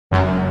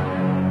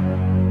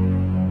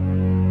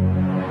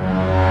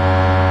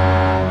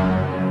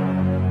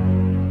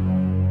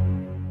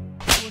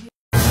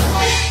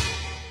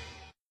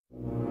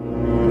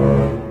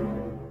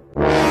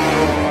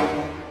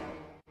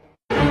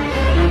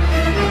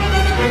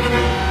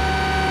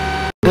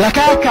La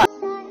caca.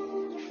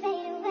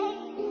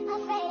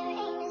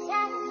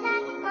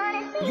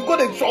 You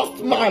gotta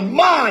trust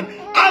man,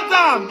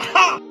 Adam!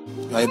 Ha!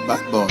 You're a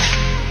bad boy.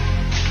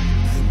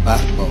 You're a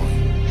bad boy.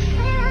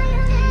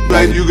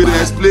 Like you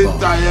gonna explain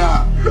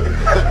Taya. You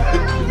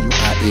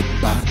are a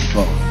bad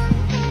boy.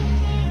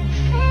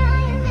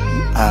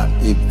 You are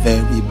a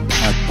very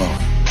bad boy.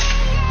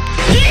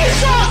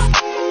 Jesus!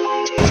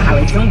 I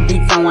will soon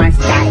beat someone's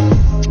guy.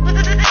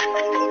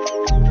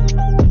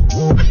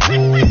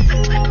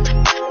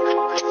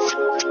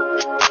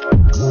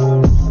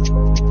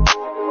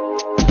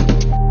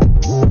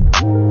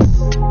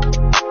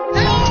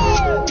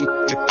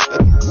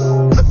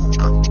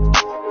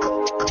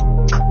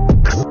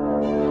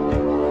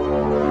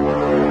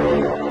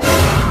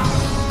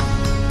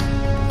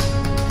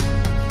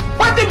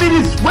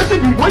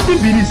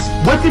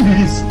 What be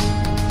this?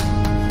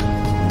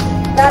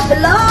 The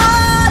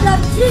blood of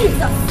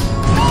Jesus.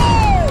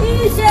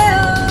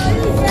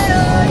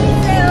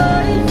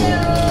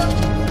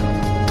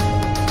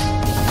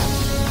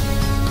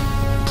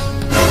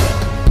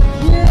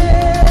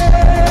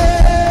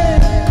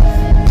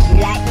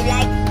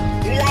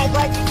 You like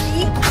what you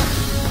see?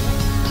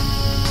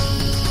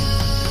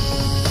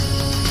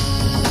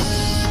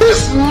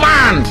 This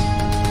man!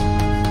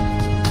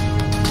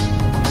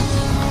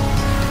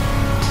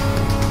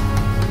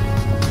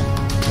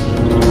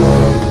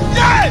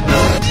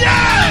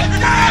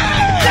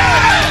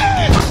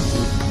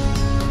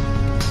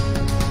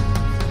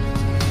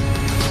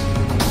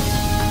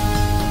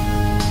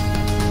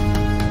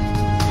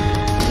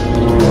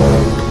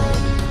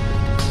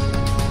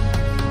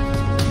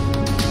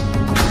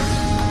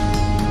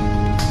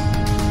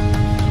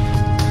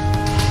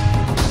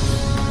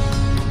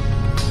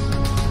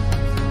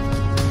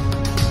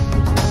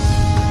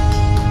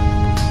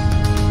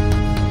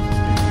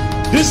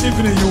 This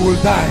evening you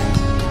will die.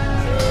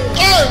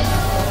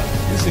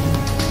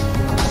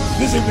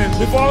 This evening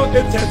before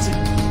 8:30,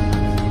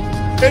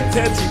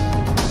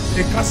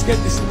 a casket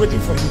is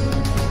waiting for you.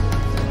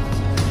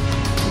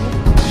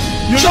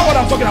 You know what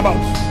I'm talking about.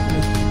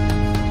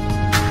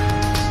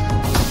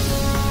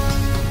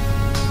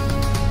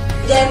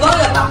 They borrow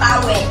your papa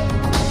away.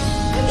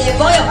 They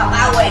borrow your papa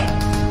away.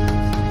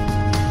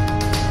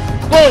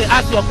 Go and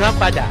ask your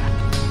grandfather.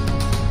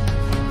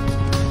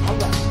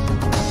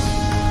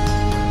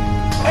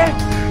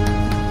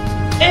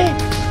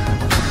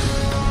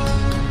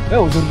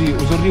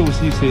 Aujourd'hui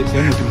aussi, c'est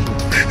un autre jour.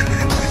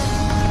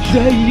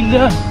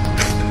 Jaïla.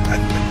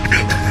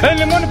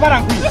 Le monde part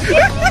en couille.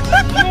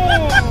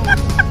 Non.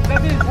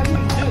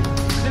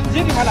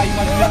 J'ai du mal à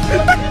imaginer.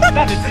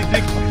 Là,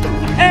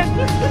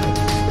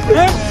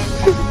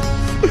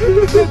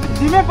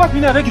 j'ai même pas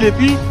fini avec les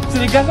filles. C'est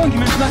les garçons qui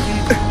maintenant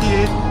qui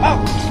est... Ah.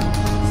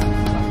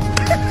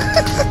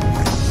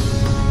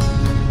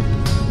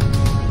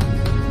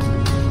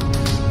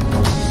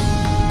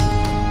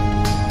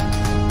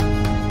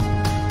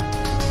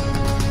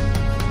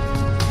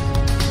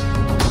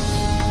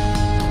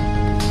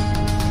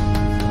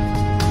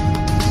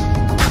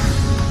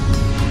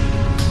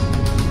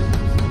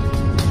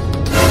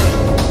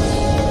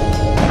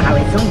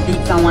 Don't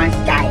beat someone's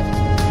guy.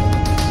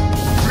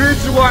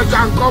 Rich watch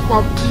and cup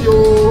of tea,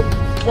 oh,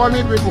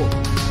 funny people.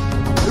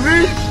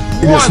 Rich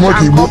watch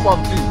and cup of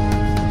tea.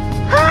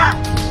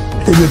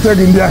 If you take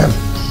in there.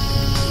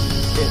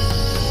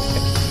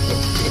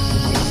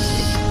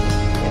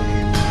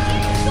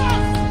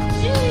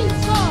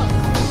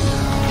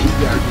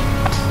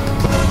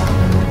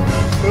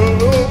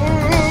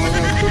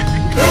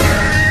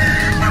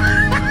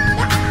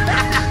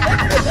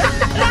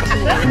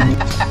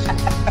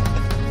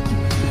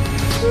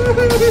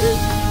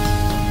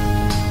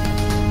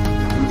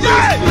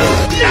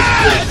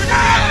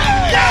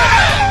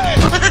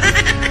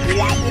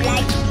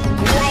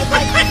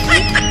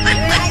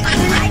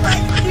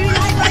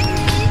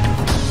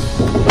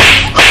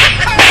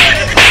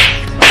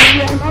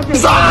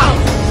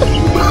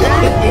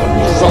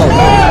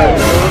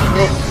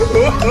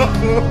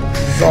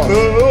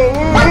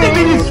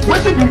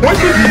 What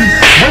be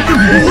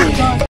this?